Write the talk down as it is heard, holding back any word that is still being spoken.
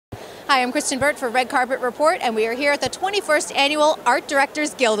Hi, I'm Kristyn Burtt for Red Carpet Report, and we are here at the 21st Annual Art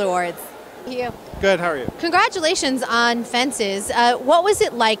Directors Guild Awards. Thank you. Good, how are you? Congratulations on Fences. What was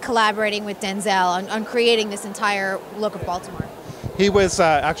it like collaborating with Denzel on creating this entire look of Baltimore? He was,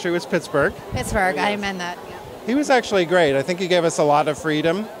 actually it was Pittsburgh. Pittsburgh, I meant that. Yeah. He was actually great. I think he gave us a lot of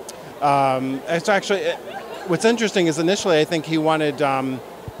freedom. It's actually, what's interesting is initially I think he wanted the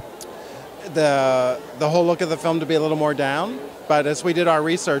whole look of the film to be a little more down, but as we did our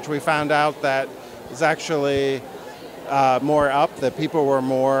research, we found out that it's actually more up, that people were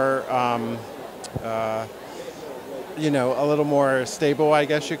more, you know, a little more stable, I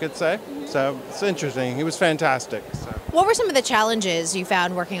guess you could say. So it's interesting. He was fantastic. So. What were some of the challenges you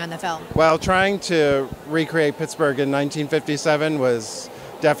found working on the film? Well, trying to recreate Pittsburgh in 1957 was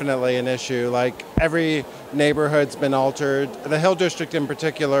definitely an issue. Like, every neighborhood's been altered. The Hill District in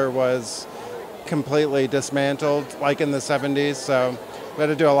particular was completely dismantled, like in the 70s, so we had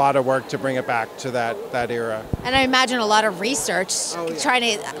to do a lot of work to bring it back to that era. And I imagine a lot of research trying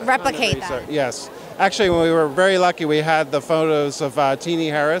to replicate that. Yes. Actually, when we were very lucky, we had the photos of Teenie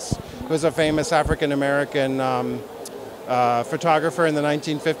Harris, who was a famous African-American photographer in the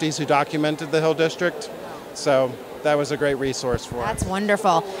 1950s who documented the Hill District. So that was a great resource for us. That's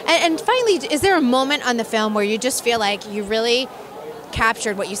wonderful. And finally, is there a moment on the film where you just feel like you really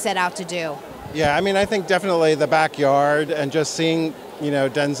captured what you set out to do? Yeah, I mean, I think definitely the backyard and just seeing, you know,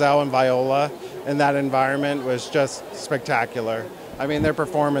 Denzel and Viola in that environment was just spectacular. I mean, their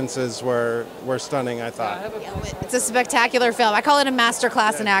performances were stunning, I thought. It's a spectacular film. I call it a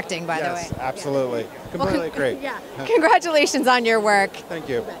masterclass in acting, by the way. Yes, absolutely. Completely great. Yeah. Congratulations on your work. Thank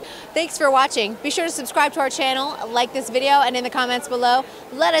you. Thanks for watching. Be sure to subscribe to our channel, like this video, and in the comments below,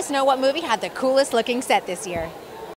 let us know what movie had the coolest looking set this year.